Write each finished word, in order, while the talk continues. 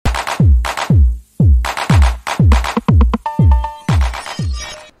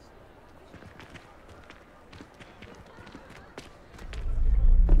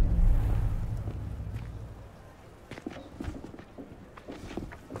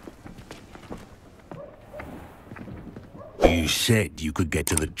You said you could get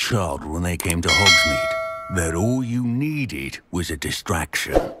to the child when they came to Hogsmeade. That all you needed was a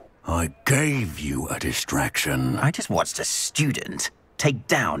distraction. I gave you a distraction. I just watched a student take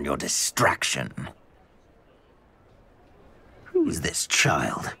down your distraction. Who is this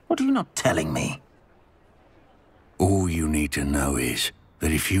child? What are you not telling me? All you need to know is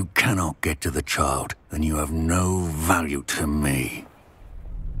that if you cannot get to the child, then you have no value to me.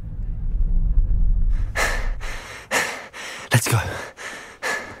 Let's go.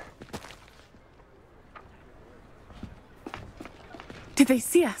 Did they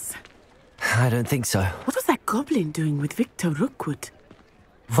see us? I don't think so. What was that goblin doing with Victor Rookwood?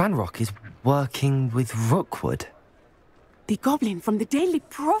 Ranrock is working with Rookwood. The goblin from the Daily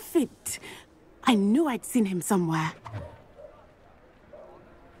Prophet. I knew I'd seen him somewhere.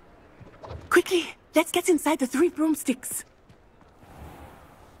 Quickly, let's get inside the 3 broomsticks.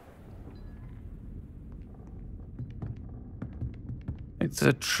 It's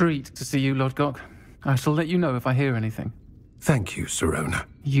a treat to see you, Lodgok. I shall let you know if I hear anything. Thank you, Sirona.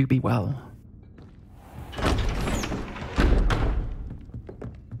 You be well.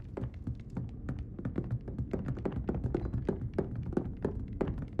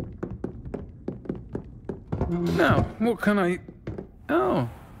 Now, what can I... Oh,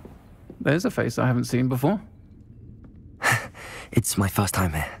 there's a face I haven't seen before. It's my first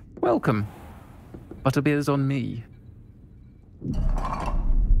time here. Welcome. Butterbeer's on me.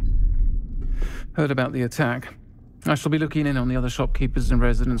 Heard about the attack. I shall be looking in on the other shopkeepers and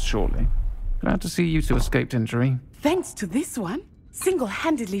residents shortly. Glad to see you two escaped injury. Thanks to this one,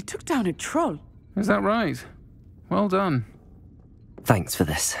 single-handedly took down a troll. Is that right? Well done. Thanks for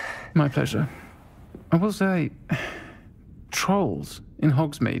this. My pleasure. I will say, trolls in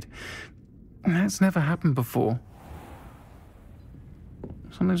Hogsmeade. That's never happened before.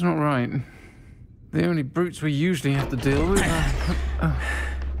 Something's not right. The only brutes we usually have to deal with are...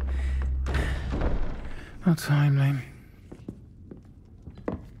 How timely.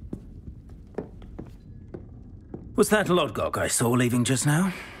 Was that Lodgok I saw leaving just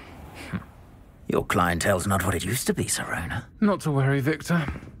now? Your clientele's not what it used to be, Sirona. Not to worry, Victor.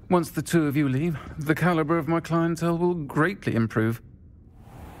 Once the two of you leave, the caliber of my clientele will greatly improve.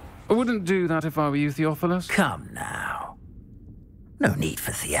 I wouldn't do that if I were you, Theophilus. Come now. No need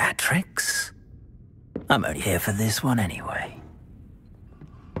for theatrics. I'm only here for this one anyway.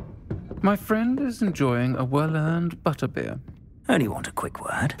 My friend is enjoying a well-earned butterbeer. Only want a quick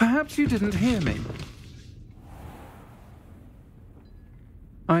word. Perhaps you didn't hear me.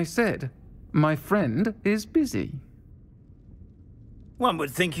 I said, my friend is busy. One would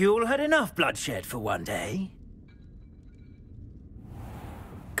think you all had enough bloodshed for one day.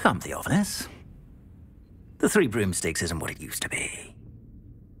 Come, Theophilus. The 3 broomsticks isn't what it used to be.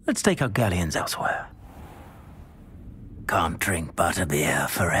 Let's take our galleons elsewhere. Can't drink butterbeer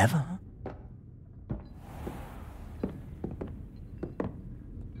forever.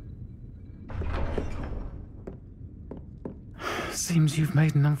 Seems you've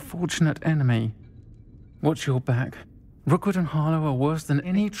made an unfortunate enemy. Watch your back. Rookwood and Harlow are worse than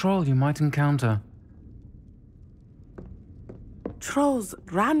any troll you might encounter. Trolls,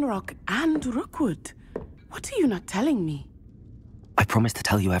 Ranrock, and Rookwood. What are you not telling me? I promised to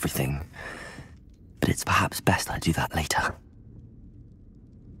tell you everything, but it's perhaps best I do that later.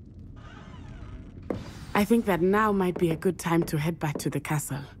 I think that now might be a good time to head back to the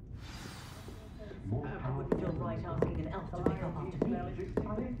castle.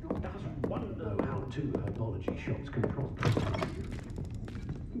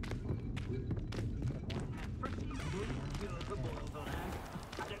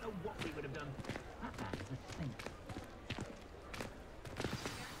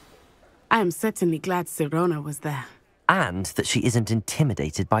 I am certainly glad Sirona was there. And that she isn't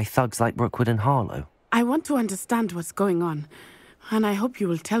intimidated by thugs like Rookwood and Harlow. I want to understand what's going on, and I hope you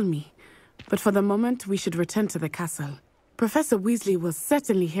will tell me. But for the moment, we should return to the castle. Professor Weasley will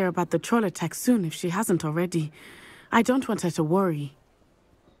certainly hear about the troll attack soon if she hasn't already. I don't want her to worry.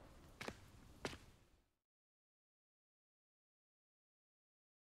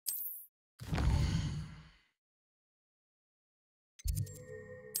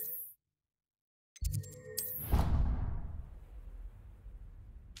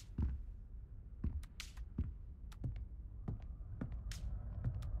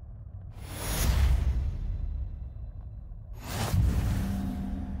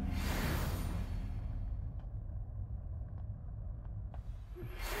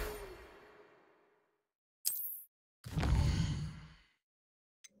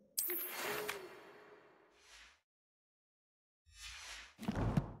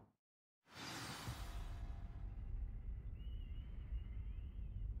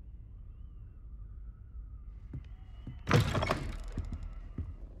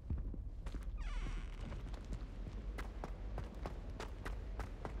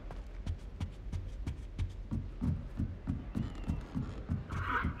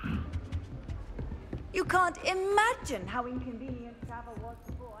 can't imagine how inconvenient travel was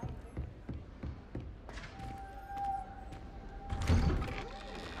before I...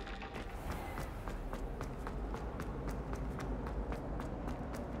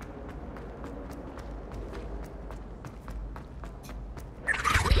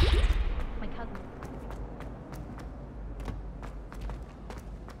 My cousin.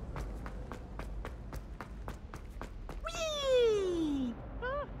 Whee!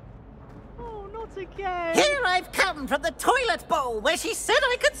 Oh, not again. Here I've come from the toilet bowl where she said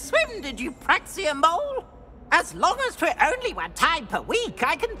I could swim, did you praxia mole? As long as for only one time per week,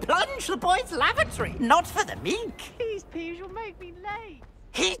 I can plunge the boy's lavatory, not for the meek. These peas will make me late.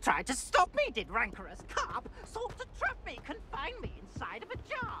 He tried to stop me, did rancorous carp, sought to trap me, confine me inside of a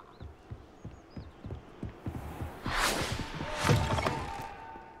jar.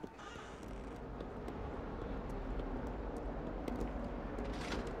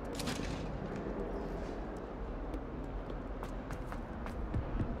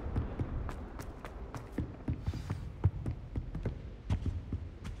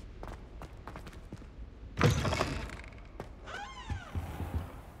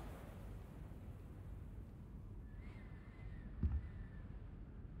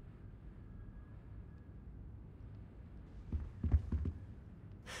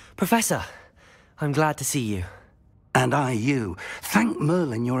 Professor, I'm glad to see you. And I you. Thank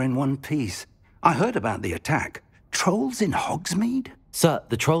Merlin you're in one piece. I heard about the attack. Trolls in Hogsmeade? Sir,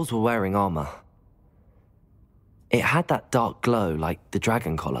 the trolls were wearing armor. It had that dark glow like the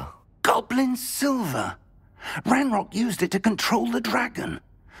dragon collar. Goblin silver. Ranrock used it to control the dragon.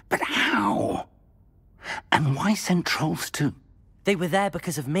 But how? And why send trolls to... They were there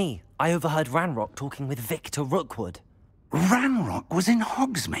because of me. I overheard Ranrock talking with Victor Rookwood. Ranrock was in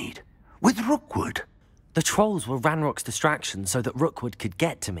Hogsmeade? With Rookwood? The trolls were Ranrock's distraction so that Rookwood could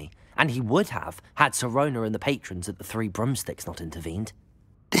get to me. And he would have, had Sirona and the patrons at the Three Broomsticks not intervened.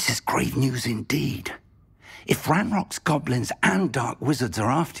 This is grave news indeed. If Ranrock's goblins and dark wizards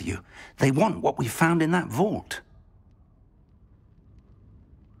are after you, they want what we found in that vault.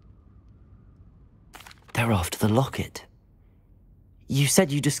 They're after the locket. You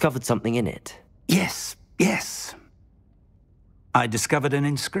said you discovered something in it. Yes. I discovered an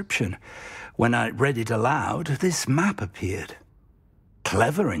inscription. When I read it aloud, this map appeared.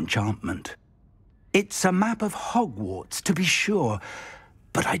 Clever enchantment. It's a map of Hogwarts, to be sure,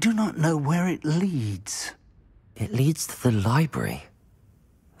 but I do not know where it leads. It leads to the library.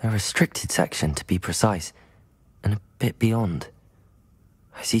 A restricted section, to be precise, and a bit beyond.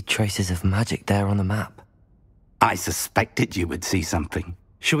 I see traces of magic there on the map. I suspected you would see something.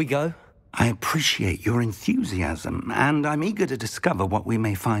 Shall we go? I appreciate your enthusiasm, and I'm eager to discover what we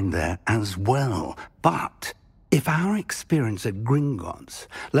may find there as well. But if our experience at Gringotts,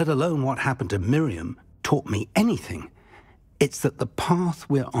 let alone what happened to Miriam, taught me anything, it's that the path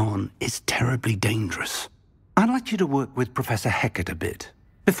we're on is terribly dangerous. I'd like you to work with Professor Hecat a bit,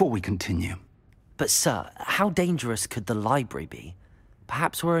 before we continue. But sir, how dangerous could the library be?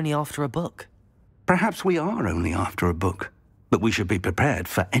 Perhaps we're only after a book. Perhaps we are only after a book, but we should be prepared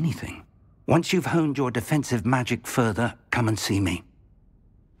for anything. Once you've honed your defensive magic further, come and see me.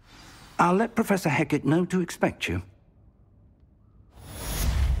 I'll let Professor Hecat know to expect you.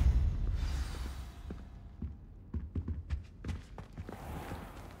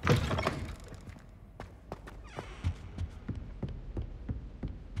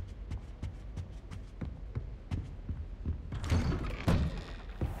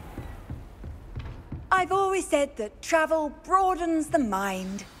 I've always said that travel broadens the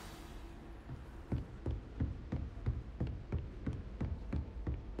mind.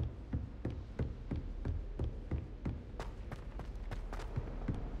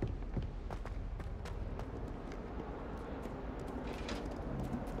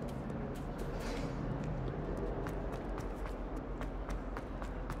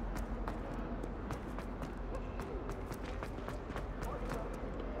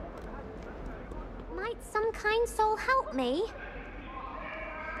 Might some kind soul help me?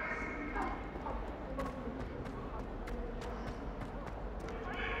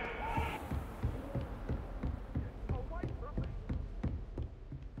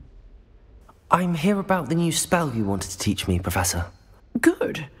 I'm here about the new spell you wanted to teach me, Professor.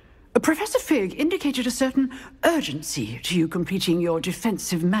 Good. Professor Fig indicated a certain urgency to you completing your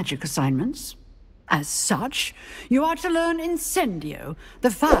defensive magic assignments. As such, you are to learn Incendio,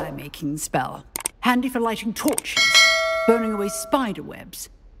 the fire-making spell, handy for lighting torches, burning away spider webs,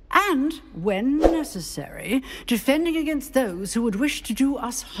 and, when necessary, defending against those who would wish to do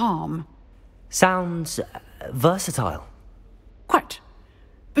us harm. Sounds versatile. Quite.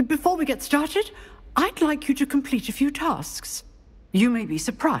 But before we get started, I'd like you to complete a few tasks. You may be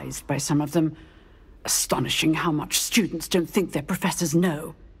surprised by some of them. Astonishing how much students don't think their professors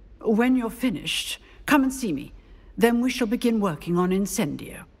know. When you're finished, come and see me. Then we shall begin working on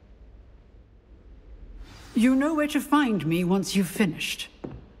Incendio. You know where to find me once you've finished.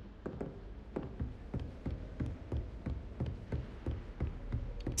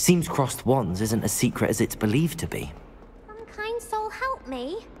 Seems crossed wands isn't as secret as it's believed to be. Some kind soul help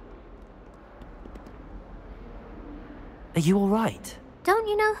me. Are you all right? Don't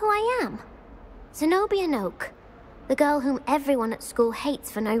you know who I am? Zenobia Noak, the girl whom everyone at school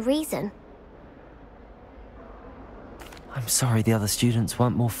hates for no reason. I'm sorry the other students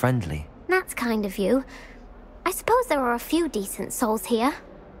weren't more friendly. That's kind of you. I suppose there are a few decent souls here.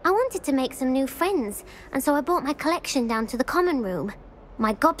 I wanted to make some new friends, and so I brought my collection down to the common room.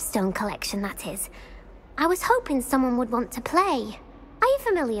 My gobstone collection, that is. I was hoping someone would want to play. Are you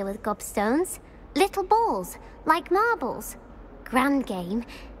familiar with gobstones? Little balls, like marbles. Grand game.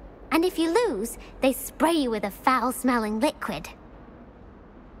 And if you lose, they spray you with a foul-smelling liquid.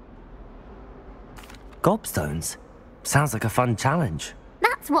 Gobstones? Sounds like a fun challenge.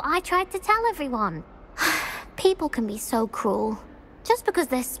 That's what I tried to tell everyone. People can be so cruel. Just because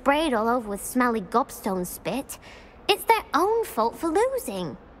they're sprayed all over with smelly gobstone spit, it's their own fault for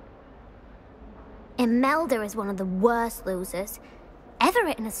losing. Imelda is one of the worst losers.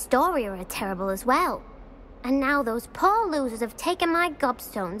 Everett and Astoria are terrible as well. And now those poor losers have taken my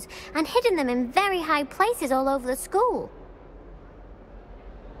gobstones and hidden them in very high places all over the school.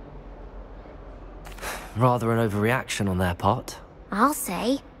 Rather an overreaction on their part. I'll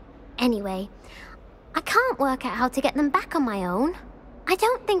say. Anyway, I can't work out how to get them back on my own. I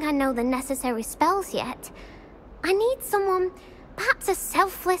don't think I know the necessary spells yet. I need someone, perhaps a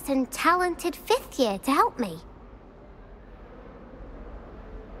selfless and talented 5th year to help me.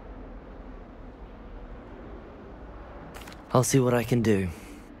 I'll see what I can do.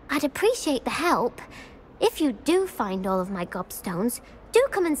 I'd appreciate the help. If you do find all of my gobstones, do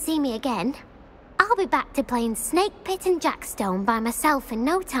come and see me again. I'll be back to playing Snake Pit and Jackstone by myself in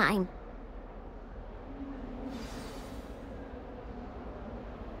no time.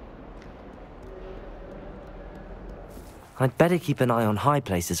 I'd better keep an eye on high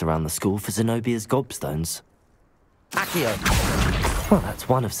places around the school for Zenobia's gobstones. Accio! Well, that's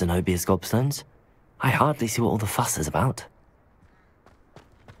one of Zenobia's gobstones. I hardly see what all the fuss is about.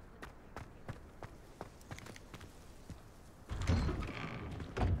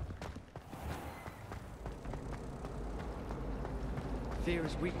 Fear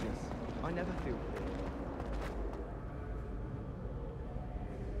is weakness. I never feel fear.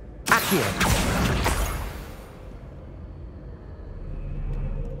 Accio!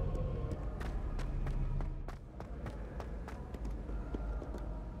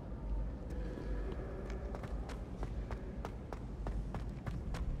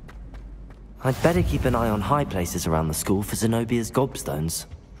 I'd better keep an eye on high places around the school for Zenobia's gobstones.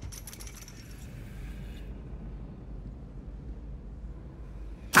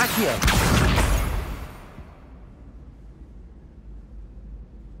 Accio!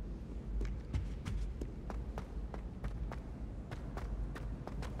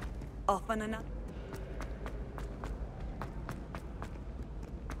 Off on another.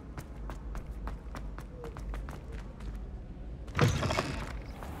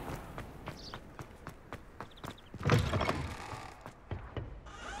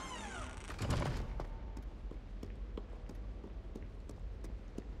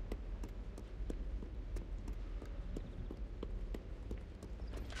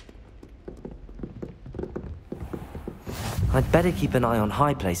 I'd better keep an eye on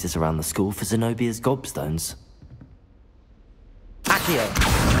high places around the school for Zenobia's gobstones.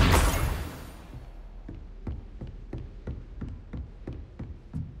 Accio!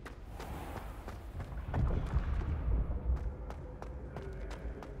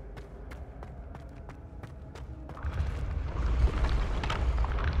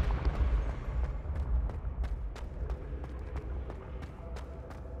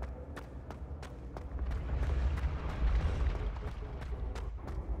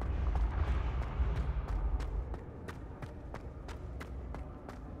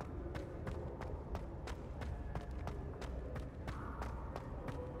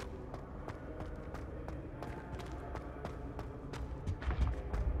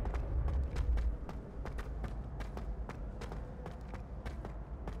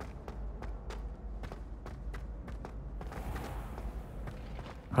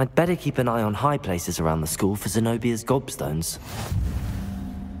 I'd better keep an eye on high places around the school for Zenobia's gobstones.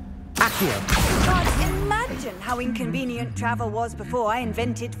 Accio! Can't imagine how inconvenient travel was before I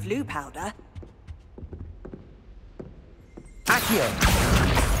invented flu powder.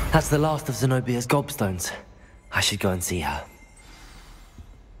 Accio! That's the last of Zenobia's gobstones. I should go and see her.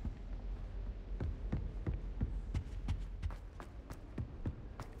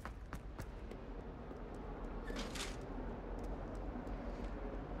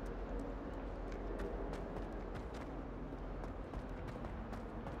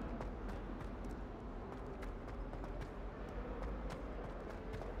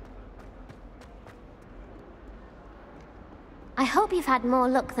 I hope you've had more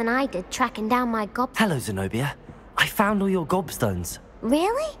luck than I did tracking down my Hello, Zenobia. I found all your gobstones.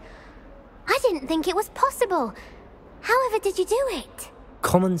 Really? I didn't think it was possible. However did you do it?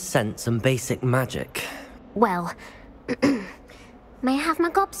 Common sense and basic magic. Well, may I have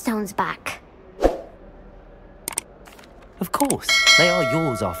my gobstones back? Of course. They are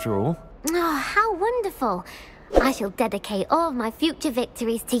yours after all. Oh, how wonderful. I shall dedicate all of my future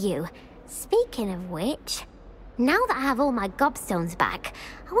victories to you. Speaking of which, now that I have all my gobstones back,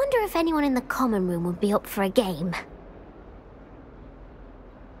 I wonder if anyone in the common room would be up for a game.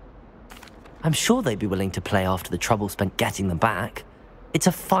 I'm sure they'd be willing to play after the trouble spent getting them back. It's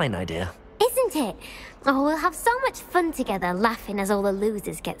a fine idea. Isn't it? Oh, we'll have so much fun together, laughing as all the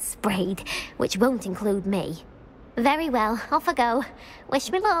losers get sprayed, which won't include me. Very well, off I go.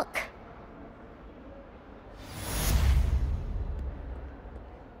 Wish me luck.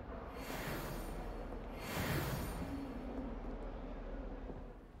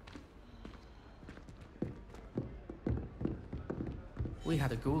 We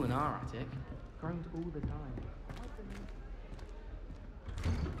had a ghoul in our attic. Groaned all the time.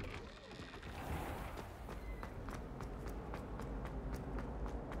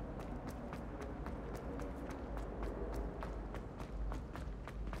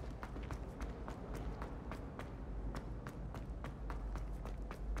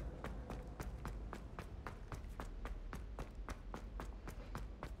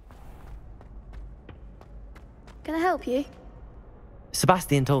 Can I help you?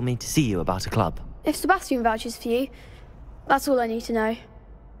 Sebastian told me to see you about a club. If Sebastian vouches for you, that's all I need to know.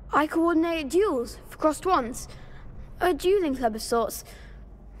 I coordinate duels for crossed ones. A dueling club of sorts.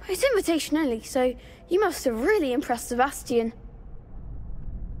 It's invitation only, so you must have really impressed Sebastian.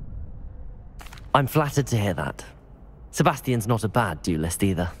 I'm flattered to hear that. Sebastian's not a bad duelist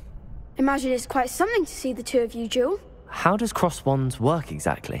either. Imagine it's quite something to see the two of you duel. How does crossed wands work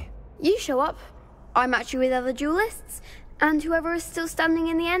exactly? You show up, I match you with other duelists, and whoever is still standing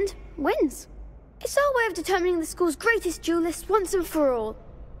in the end wins. It's our way of determining the school's greatest duelist once and for all.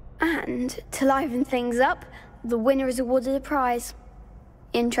 And to liven things up, the winner is awarded a prize.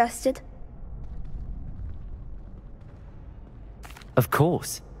 Interested? Of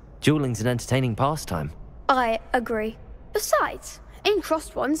course. Dueling's an entertaining pastime. I agree. Besides, in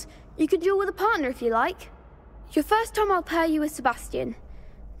crossed ones, you could duel with a partner if you like. Your first time I'll pair you with Sebastian.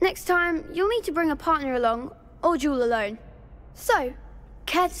 Next time, you'll need to bring a partner along, or duel alone. So,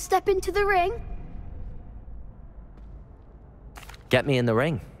 care to step into the ring? Get me in the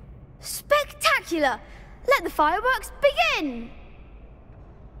ring. Spectacular! Let the fireworks begin!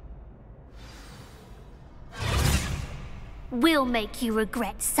 We'll make you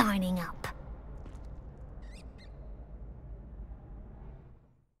regret signing up.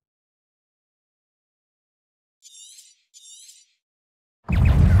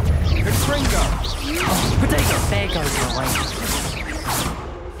 It's Ringo! Potato! There goes your way.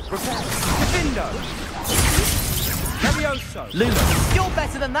 Repair! Defindo! Levioso! Luma! You're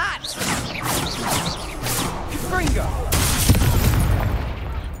better than that! Ringo!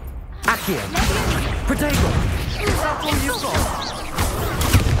 Accio! Potato! That's all you've got!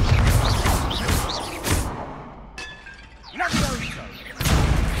 Levioso!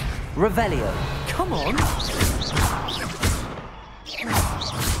 Revelio! Come on!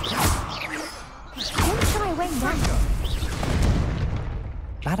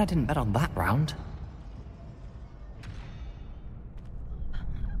 Glad I didn't bet on that round.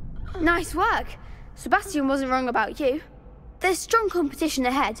 Nice work. Sebastian wasn't wrong about you. There's strong competition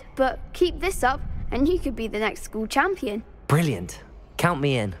ahead, but keep this up and you could be the next school champion. Brilliant. Count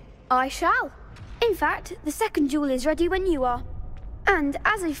me in. I shall. In fact, the second duel is ready when you are. And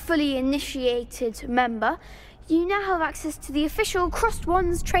as a fully initiated member, you now have access to the official Crossed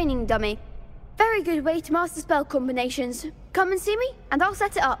Wands training dummy. Very good way to master spell combinations. Come and see me, and I'll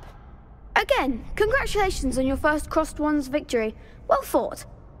set it up. Again, congratulations on your first Crossed Wands victory. Well fought.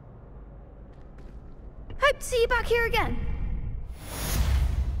 Hope to see you back here again.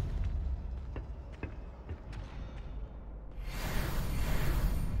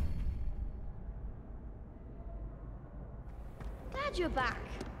 Glad you're back.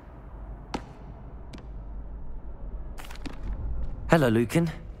 Hello, Lucan.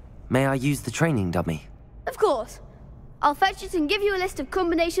 May I use the training dummy? Of course. I'll fetch it and give you a list of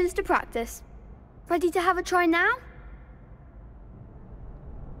combinations to practice. Ready to have a try now?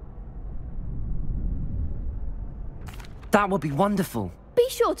 That would be wonderful. Be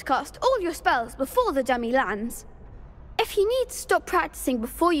sure to cast all your spells before the dummy lands. If you need to stop practicing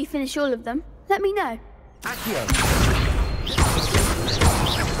before you finish all of them, let me know. Accio.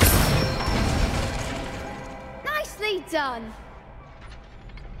 Nicely done.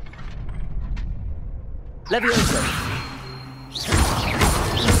 Levioso.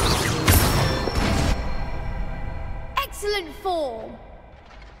 Excellent form.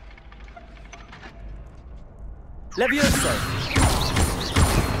 Levioso.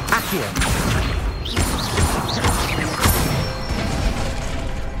 Accio.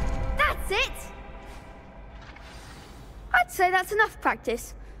 That's it. I'd say that's enough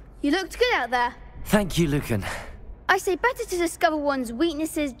practice. You looked good out there. Thank you, Lucan. I say better to discover one's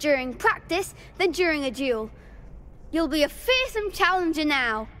weaknesses during practice than during a duel. You'll be a fearsome challenger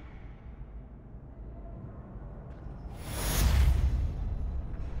now.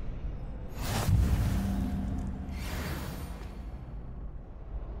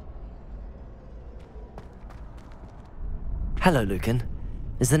 Hello, Lucan.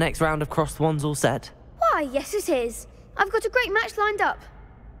 Is the next round of crossed wands all set? Why, yes it is. I've got a great match lined up.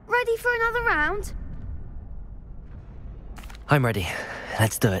 Ready for another round? I'm ready.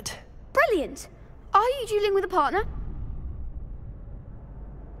 Let's do it. Brilliant. Are you dueling with a partner?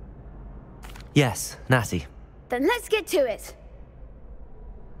 Yes, Natty. Then let's get to it.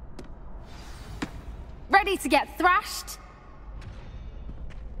 Ready to get thrashed?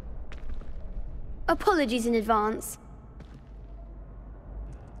 Apologies in advance.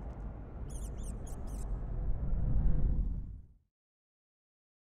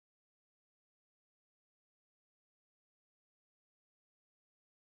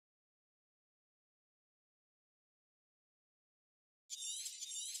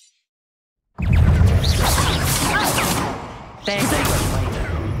 Behind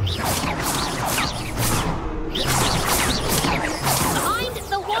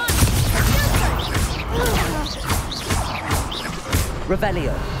the one!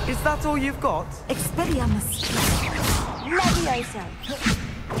 Revelio. Is that all you've got? Expelliarmus. Levioso.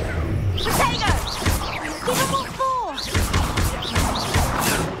 Potato! Give him what for!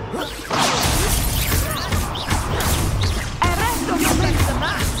 Arresto no makes the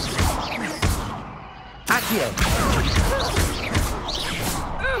match! Accio.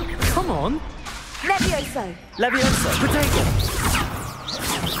 Come on. Levioso. Levioso. Potato.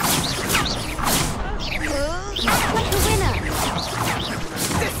 Act like a winner.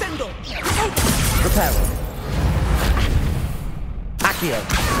 Descendo! Reparo. Accio.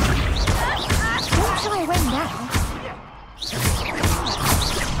 Don't try win now.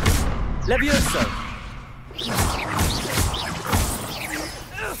 Levioso.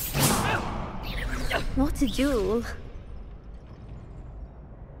 What a duel.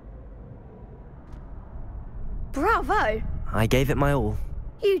 Bravo! I gave it my all.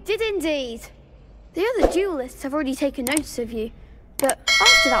 You did indeed. The other duelists have already taken notice of you, but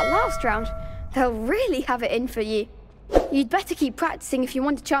after that last round, they'll really have it in for you. You'd better keep practicing if you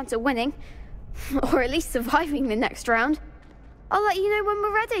want a chance at winning, or at least surviving the next round. I'll let you know when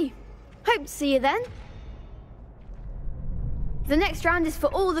we're ready. Hope to see you then. The next round is for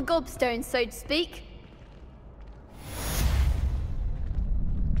all the gobstones, so to speak.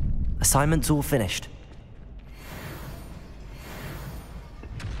 Assignment's all finished.